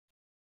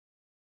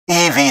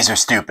EVs are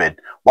stupid.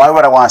 Why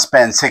would I want to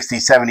spend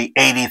 $60,000,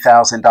 $70,000,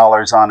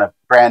 $80,000 on a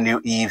brand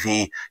new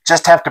EV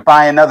just have to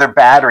buy another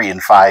battery in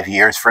 5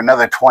 years for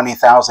another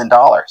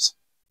 $20,000?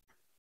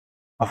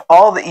 Of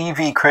all the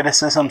EV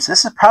criticisms,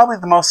 this is probably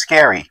the most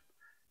scary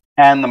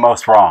and the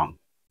most wrong.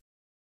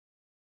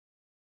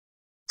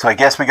 So I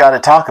guess we got to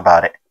talk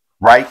about it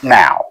right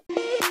now.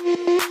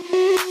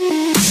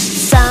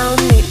 Sound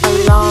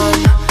the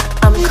alarm.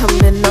 I'm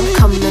coming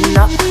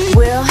up.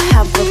 We'll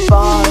have a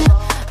ball.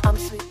 I'm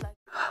sweet like...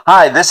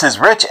 Hi, this is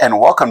Rich, and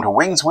welcome to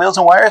Wings, Wheels,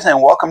 and Wires,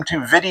 and welcome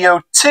to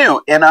video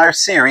 2 in our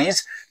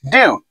series,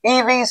 Do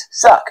EVs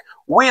Suck?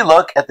 We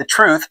look at the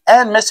truth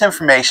and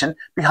misinformation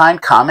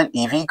behind common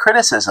EV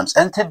criticisms,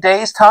 and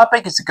today's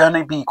topic is going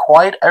to be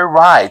quite a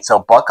ride, so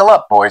buckle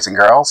up, boys and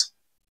girls.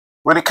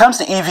 When it comes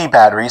to EV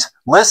batteries,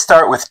 let's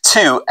start with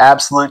two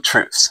absolute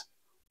truths.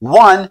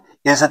 One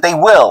is that they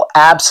will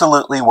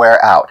absolutely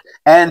wear out,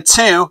 and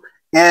two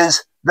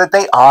is that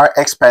they are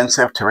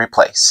expensive to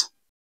replace.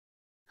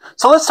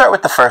 So let's start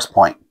with the first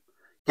point.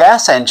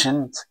 Gas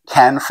engines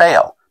can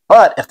fail,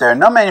 but if there are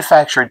no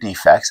manufacturer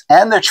defects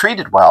and they're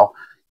treated well,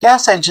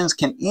 gas engines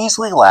can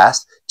easily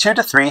last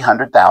 200,000 to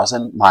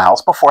 300,000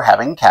 miles before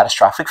having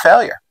catastrophic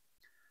failure.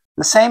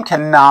 The same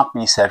cannot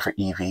be said for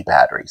EV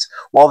batteries.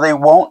 While they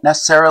won't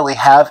necessarily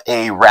have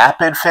a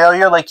rapid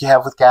failure like you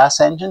have with gas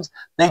engines,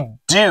 they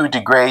do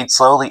degrade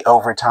slowly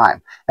over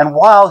time. And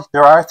while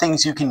there are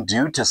things you can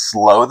do to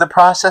slow the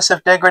process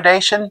of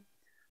degradation,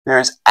 there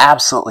is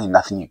absolutely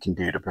nothing you can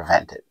do to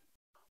prevent it.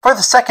 For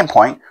the second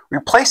point,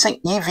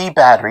 replacing EV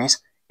batteries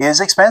is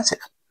expensive.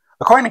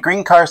 According to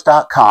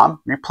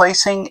greencars.com,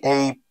 replacing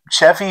a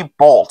Chevy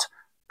Bolt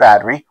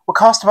battery will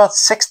cost about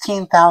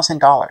 $16,000.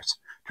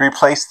 To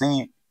replace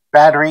the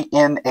battery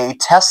in a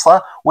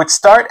Tesla would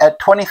start at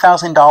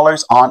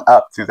 $20,000 on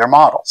up through their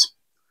models.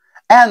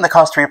 And the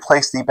cost to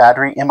replace the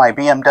battery in my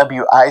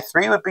BMW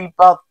i3 would be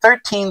about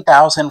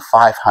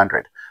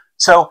 $13,500.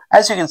 So,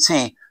 as you can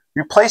see,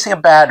 replacing a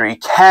battery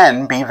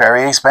can be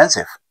very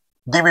expensive.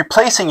 The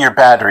replacing your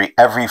battery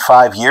every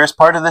 5 years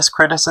part of this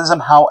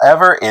criticism,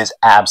 however, is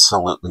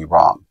absolutely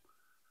wrong.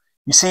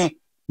 You see,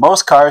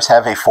 most cars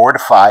have a 4 to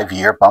 5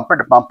 year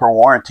bumper-to-bumper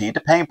warranty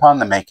depending upon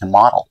the make and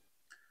model.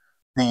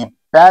 The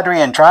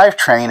battery and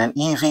drivetrain in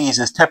EVs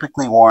is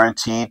typically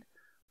warranted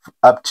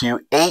up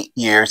to 8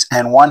 years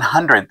and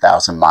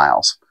 100,000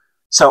 miles.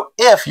 So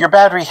if your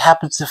battery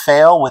happens to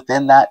fail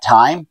within that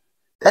time,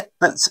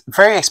 that's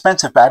very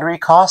expensive battery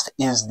cost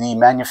is the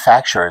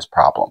manufacturer's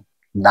problem,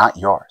 not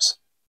yours.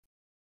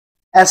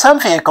 And some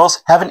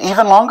vehicles have an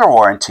even longer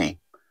warranty.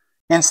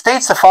 In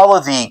states that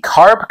follow the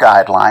CARB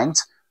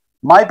guidelines,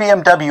 my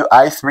BMW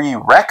i3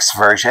 Rex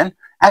version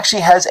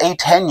actually has a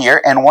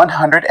 10-year and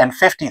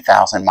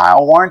 150,000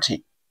 mile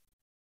warranty.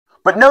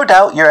 But no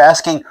doubt you're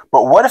asking,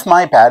 but what if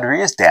my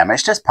battery is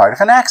damaged as part of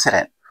an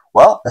accident?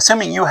 Well,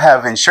 assuming you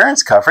have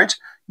insurance coverage,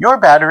 your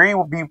battery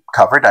will be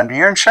covered under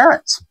your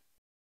insurance.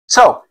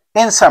 So,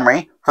 in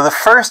summary, for the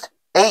first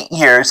 8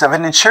 years of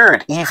an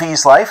insured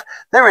EV's life,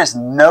 there is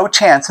no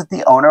chance that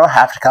the owner will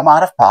have to come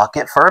out of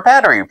pocket for a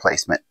battery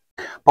replacement.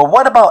 But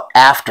what about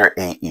after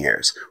 8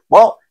 years?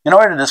 Well, in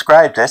order to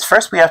describe this,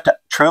 first we have to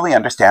truly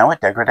understand what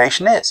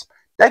degradation is.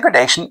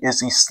 Degradation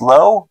is the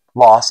slow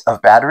loss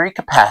of battery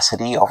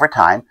capacity over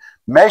time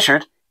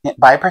measured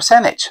by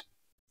percentage.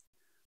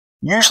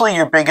 Usually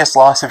your biggest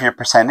loss of your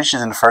percentage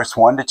is in the first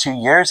 1 to 2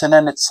 years, and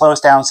then it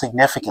slows down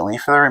significantly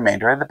for the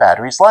remainder of the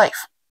battery's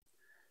life.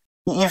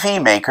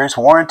 EV makers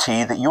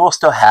warranty that you will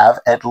still have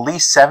at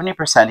least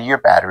 70% of your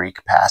battery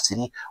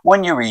capacity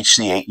when you reach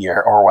the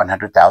 8-year or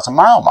 100,000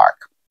 mile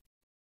mark.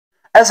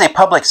 As a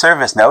public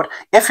service note,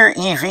 if your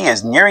EV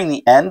is nearing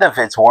the end of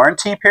its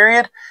warranty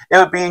period, it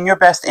would be in your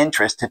best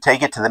interest to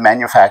take it to the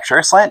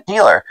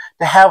manufacturer/dealer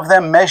to have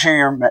them measure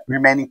your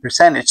remaining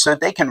percentage so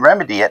that they can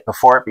remedy it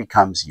before it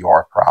becomes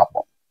your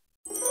problem.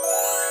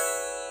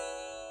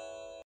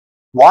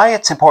 Why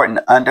it's important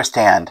to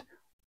understand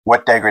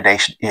what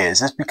degradation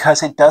is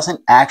because it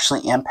doesn't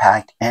actually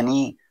impact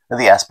any of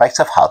the aspects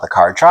of how the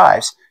car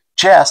drives,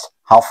 just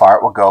how far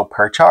it will go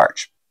per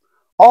charge.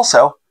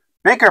 Also,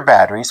 bigger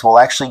batteries will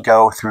actually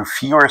go through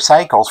fewer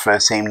cycles for the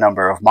same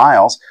number of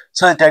miles,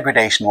 so the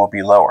degradation will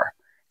be lower.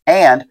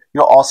 And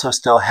you'll also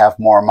still have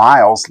more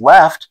miles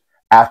left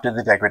after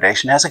the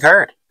degradation has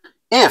occurred.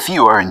 If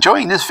you are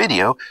enjoying this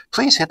video,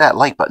 please hit that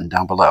like button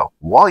down below.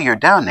 While you're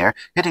down there,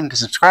 hitting the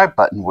subscribe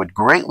button would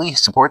greatly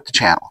support the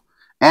channel.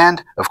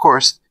 And, of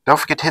course, don't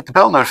forget to hit the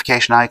bell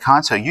notification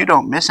icon so you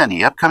don't miss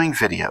any upcoming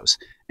videos.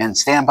 And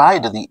stand by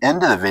to the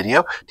end of the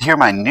video to hear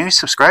my new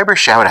subscriber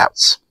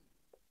shoutouts.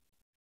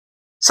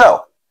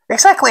 So,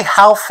 exactly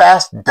how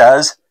fast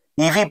does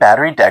EV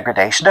battery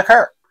degradation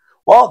occur?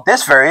 Well,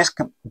 this varies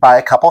by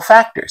a couple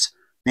factors.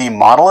 The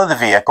model of the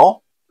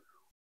vehicle,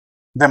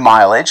 the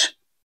mileage,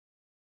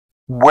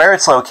 where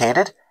it's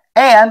located,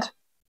 and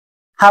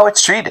how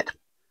it's treated.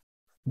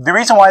 The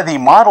reason why the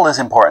model is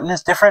important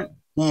is different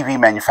EV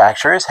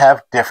manufacturers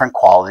have different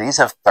qualities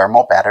of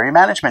thermal battery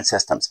management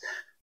systems.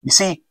 You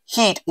see,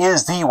 heat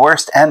is the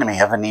worst enemy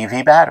of an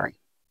EV battery.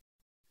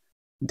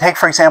 Take,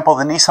 for example,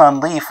 the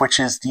Nissan Leaf, which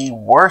is the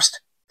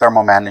worst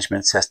thermal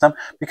management system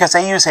because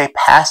they use a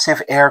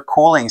passive air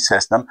cooling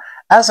system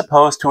as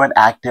opposed to an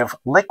active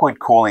liquid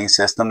cooling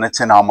system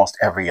that's in almost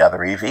every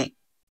other EV.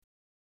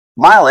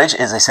 Mileage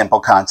is a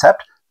simple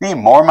concept. The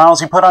more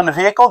miles you put on the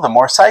vehicle, the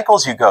more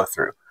cycles you go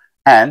through,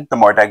 and the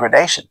more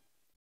degradation.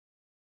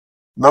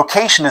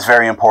 Location is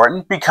very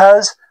important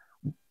because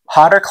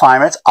hotter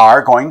climates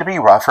are going to be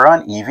rougher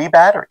on EV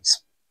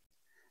batteries.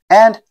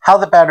 And how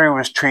the battery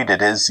was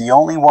treated is the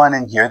only one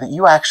in here that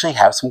you actually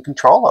have some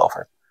control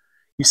over.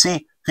 You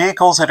see,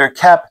 vehicles that are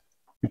kept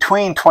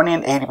between 20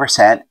 and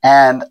 80%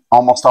 and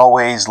almost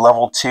always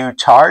level 2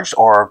 charged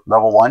or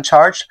level 1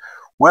 charged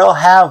will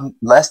have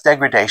less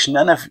degradation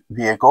than a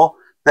vehicle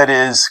that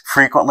is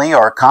frequently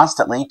or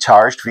constantly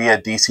charged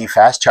via DC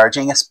fast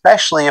charging,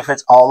 especially if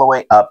it's all the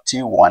way up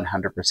to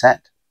 100%.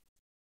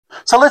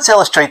 So let's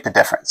illustrate the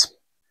difference.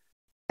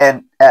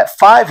 And at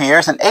 5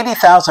 years and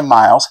 80,000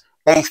 miles,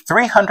 a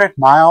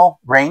 300-mile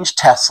range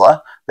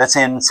Tesla that's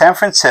in San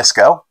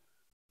Francisco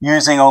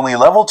using only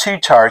level 2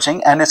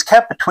 charging and is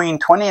kept between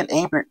 20 and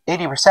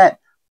 80%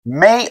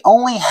 may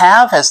only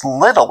have as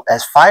little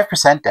as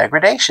 5%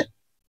 degradation.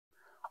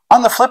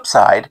 On the flip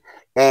side,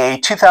 a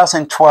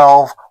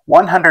 2012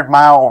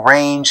 100-mile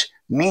range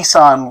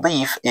Nissan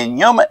Leaf in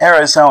Yuma,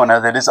 Arizona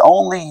that is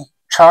only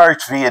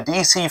charged via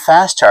DC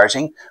fast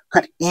charging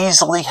could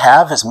easily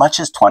have as much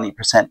as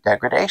 20%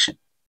 degradation.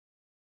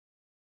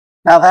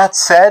 Now that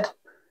said,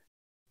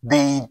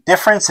 the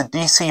difference that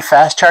DC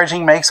fast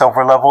charging makes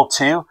over level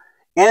 2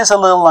 is a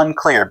little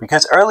unclear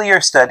because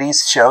earlier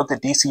studies showed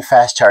that DC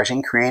fast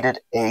charging created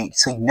a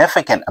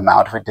significant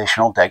amount of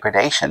additional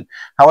degradation.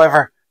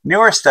 However,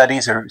 newer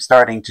studies are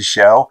starting to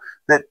show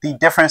that the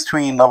difference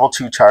between level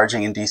 2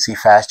 charging and DC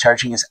fast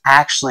charging is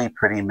actually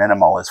pretty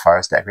minimal as far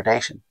as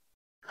degradation.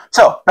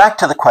 So back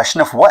to the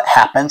question of what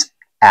happens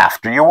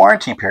after your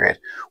warranty period.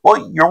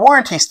 Well, your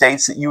warranty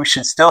states that you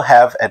should still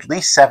have at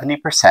least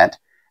 70%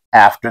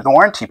 after the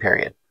warranty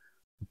period.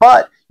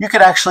 But you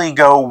could actually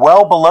go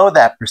well below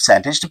that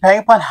percentage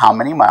depending upon how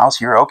many miles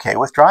you're okay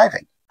with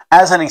driving.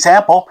 As an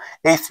example,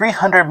 a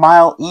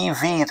 300-mile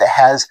EV that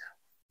has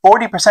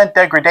 40%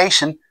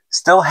 degradation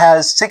still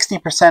has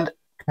 60%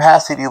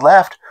 capacity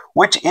left,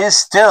 which is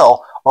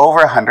still over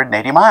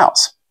 180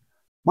 miles,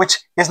 which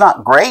is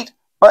not great,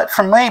 but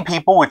for many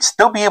people would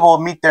still be able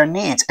to meet their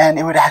needs, and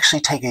it would actually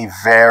take a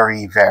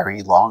very,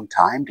 very long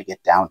time to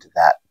get down to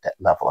that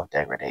level of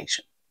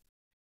degradation.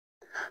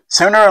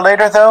 Sooner or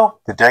later, though,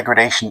 the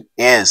degradation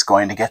is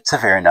going to get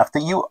severe enough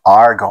that you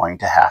are going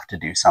to have to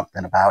do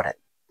something about it.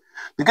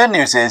 The good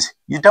news is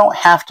you don't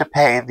have to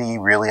pay the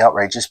really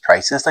outrageous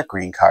prices that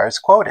Green Cars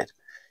quoted.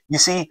 You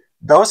see,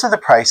 those are the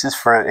prices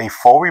for a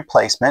full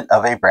replacement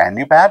of a brand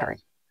new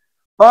battery.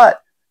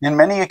 But in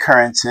many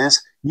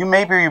occurrences, you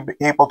may be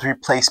able to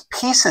replace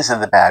pieces of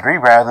the battery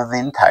rather than the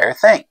entire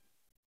thing.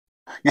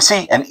 You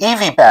see, an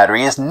EV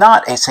battery is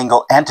not a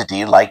single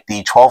entity like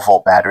the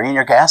 12-volt battery in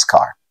your gas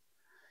car.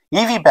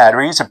 EV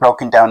batteries are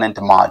broken down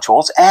into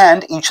modules,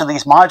 and each of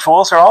these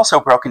modules are also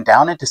broken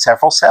down into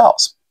several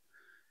cells.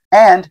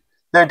 And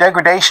their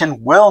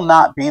degradation will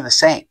not be the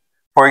same.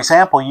 For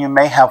example, you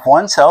may have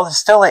one cell that's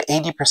still at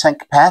 80%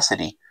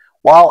 capacity,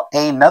 while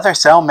another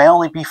cell may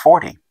only be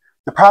 40%.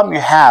 The problem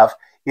you have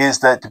is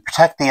that to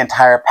protect the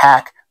entire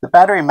pack, the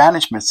battery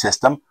management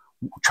system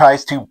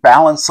tries to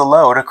balance the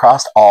load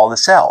across all the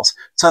cells.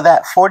 So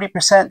that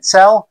 40%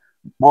 cell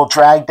will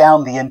drag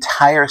down the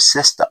entire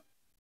system.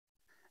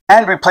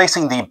 And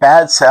replacing the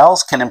bad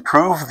cells can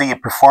improve the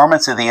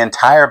performance of the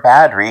entire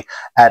battery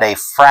at a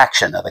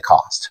fraction of the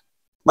cost.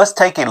 Let's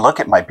take a look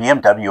at my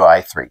BMW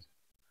i3.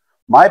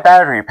 My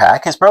battery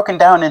pack is broken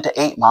down into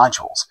 8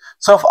 modules.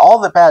 So if all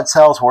the bad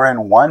cells were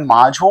in one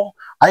module,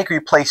 I could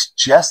replace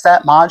just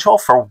that module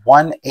for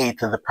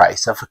 1/8 of the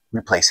price of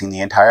replacing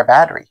the entire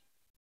battery.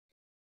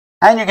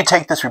 And you can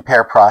take this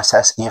repair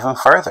process even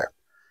further.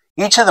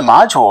 Each of the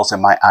modules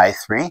in my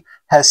i3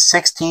 has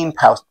 16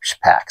 pouch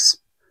packs.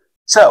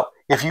 So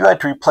if you had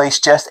to replace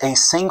just a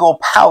single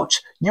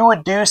pouch, you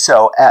would do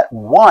so at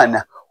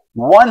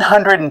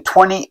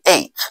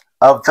 1/128th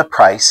of the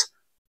price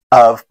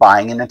of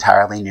buying an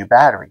entirely new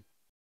battery.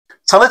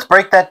 So let's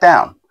break that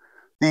down.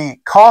 The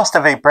cost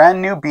of a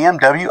brand new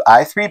BMW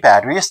i3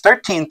 battery is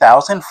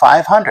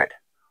 $13,500.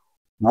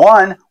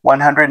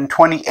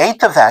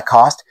 1/128th of that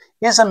cost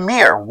is a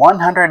mere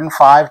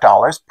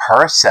 $105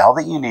 per cell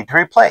that you need to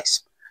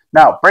replace.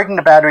 Now, breaking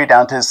the battery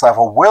down to this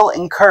level will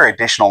incur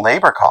additional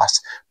labor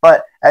costs,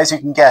 but as you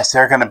can guess,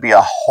 they're going to be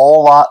a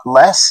whole lot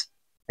less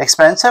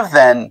expensive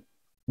than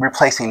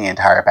replacing the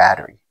entire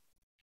battery.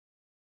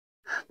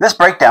 This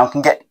breakdown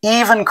can get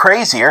even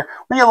crazier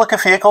when you look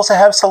at vehicles that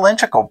have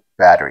cylindrical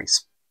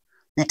batteries.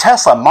 The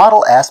Tesla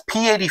Model S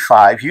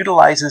P85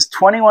 utilizes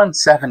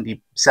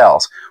 2170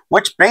 cells,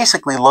 which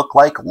basically look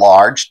like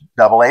large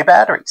AA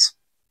batteries.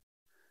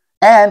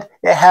 And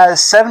it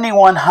has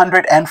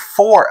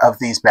 7,104 of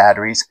these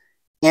batteries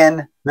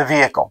in the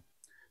vehicle.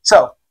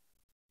 So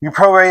You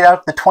prorate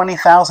out the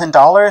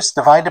 $20,000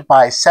 divided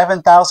by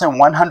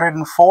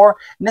 7,104,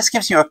 and this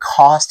gives you a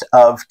cost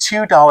of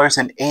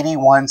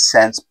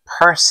 $2.81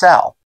 per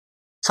cell.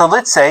 So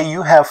let's say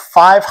you have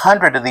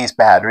 500 of these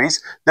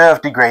batteries that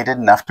have degraded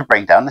enough to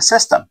bring down the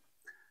system.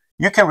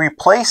 You can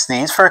replace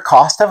these for a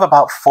cost of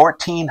about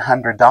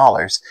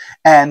 $1,400,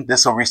 and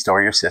this will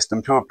restore your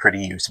system to a pretty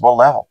usable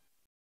level.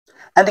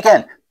 And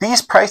again,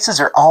 these prices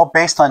are all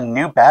based on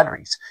new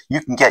batteries.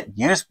 You can get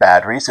used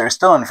batteries that are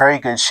still in very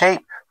good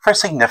shape for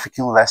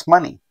significantly less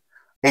money.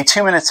 A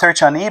 2-minute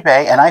search on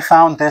eBay, and I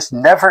found this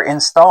never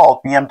installed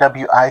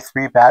BMW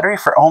i3 battery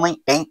for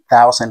only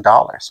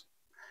 $8,000.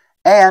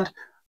 And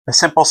a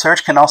simple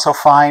search can also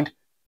find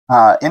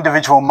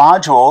individual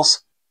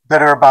modules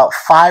that are about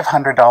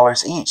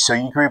 $500 each. So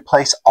you can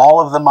replace all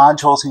of the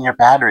modules in your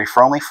battery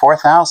for only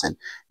 $4,000.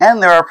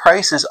 And there are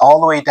prices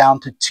all the way down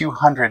to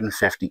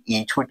 $250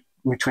 each,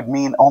 which would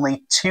mean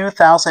only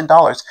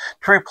 $2,000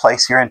 to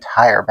replace your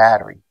entire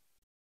battery.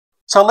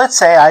 So let's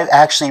say I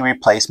actually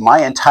replaced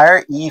my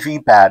entire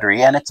EV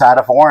battery and it's out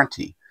of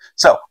warranty.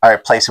 So I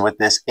replace it with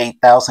this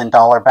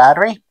 $8,000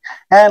 battery,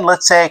 and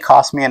let's say it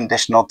cost me an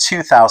additional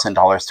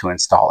 $2,000 to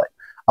install it.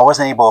 I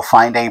wasn't able to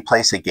find any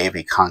place that gave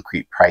a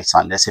concrete price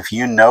on this. If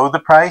you know the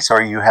price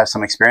or you have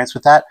some experience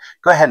with that,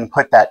 go ahead and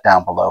put that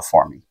down below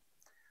for me.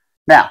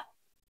 Now,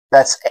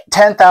 that's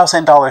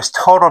 $10,000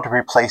 total to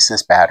replace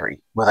this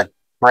battery with a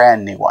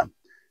brand new one.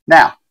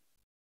 Now,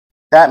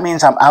 that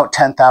means I'm out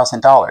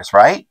 $10,000,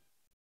 right?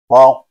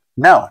 Well,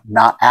 no,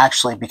 not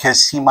actually, because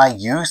see, my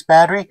used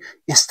battery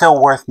is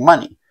still worth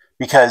money,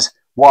 because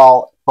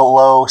while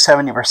below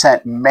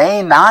 70%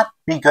 may not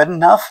be good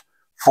enough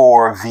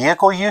for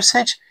vehicle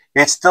usage,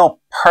 it's still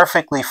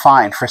perfectly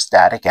fine for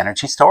static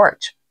energy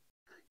storage.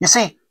 You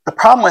see, the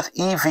problem with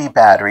EV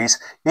batteries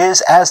is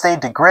as they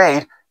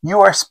degrade, you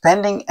are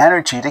spending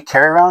energy to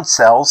carry around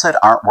cells that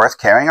aren't worth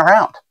carrying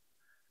around.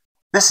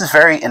 This is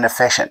very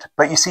inefficient,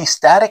 but you see,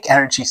 static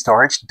energy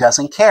storage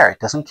doesn't care. It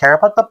doesn't care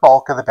about the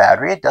bulk of the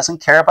battery. It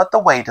doesn't care about the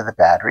weight of the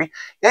battery.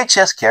 It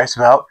just cares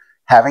about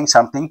having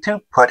something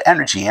to put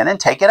energy in and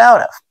take it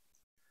out of.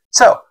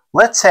 So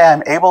let's say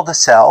I'm able to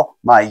sell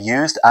my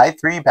used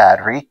i3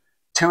 battery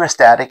to a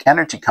static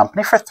energy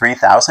company for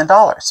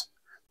 $3,000.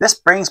 This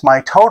brings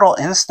my total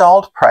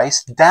installed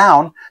price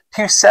down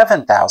to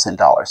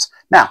 $7,000.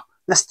 Now,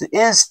 this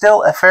is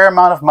still a fair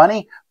amount of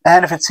money,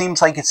 and if it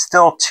seems like it's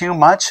still too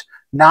much,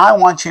 now I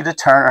want you to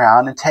turn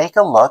around and take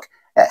a look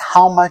at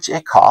how much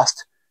it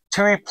costs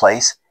to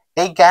replace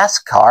a gas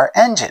car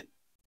engine.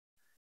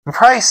 The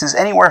price is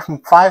anywhere from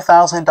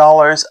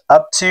 $5,000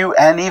 up to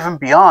and even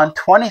beyond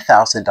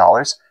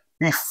 $20,000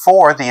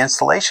 before the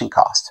installation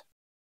cost.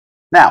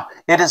 Now,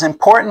 it is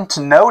important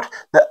to note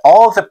that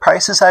all of the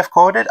prices I've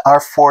quoted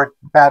are for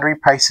battery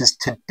prices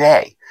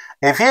today.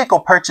 A vehicle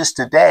purchased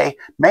today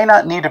may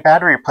not need a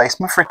battery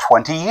replacement for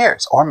 20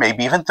 years or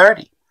maybe even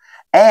 30.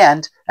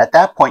 And at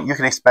that point, you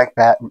can expect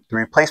the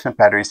replacement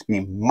batteries to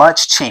be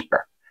much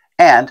cheaper.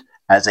 And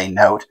as a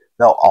note,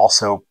 they'll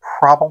also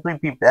probably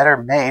be better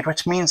made,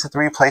 which means that the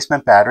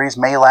replacement batteries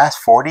may last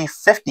 40,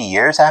 50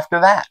 years after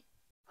that.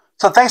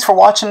 So thanks for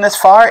watching this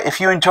far. If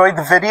you enjoyed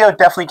the video,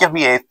 definitely give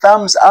me a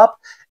thumbs up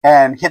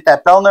and hit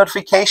that bell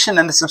notification,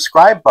 and the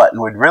subscribe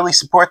button would really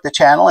support the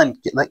channel and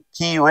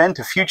key you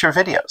into future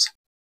videos.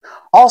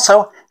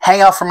 Also,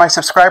 hang out for my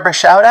subscriber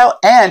shout out,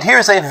 and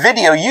here's a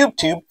video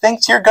YouTube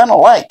thinks you're gonna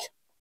like.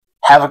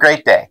 Have a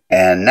great day.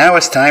 And now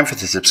it's time for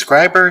the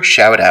subscriber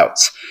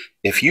shout-outs.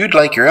 If you'd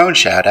like your own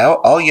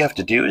shout-out, all you have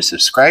to do is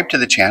subscribe to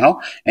the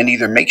channel and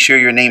either make sure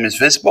your name is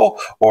visible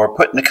or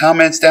put in the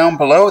comments down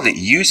below that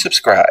you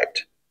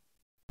subscribed.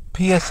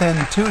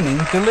 PSN Tuning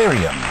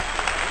Delirium,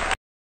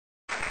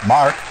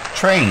 Mark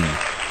Train,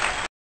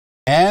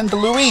 and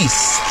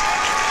Luis.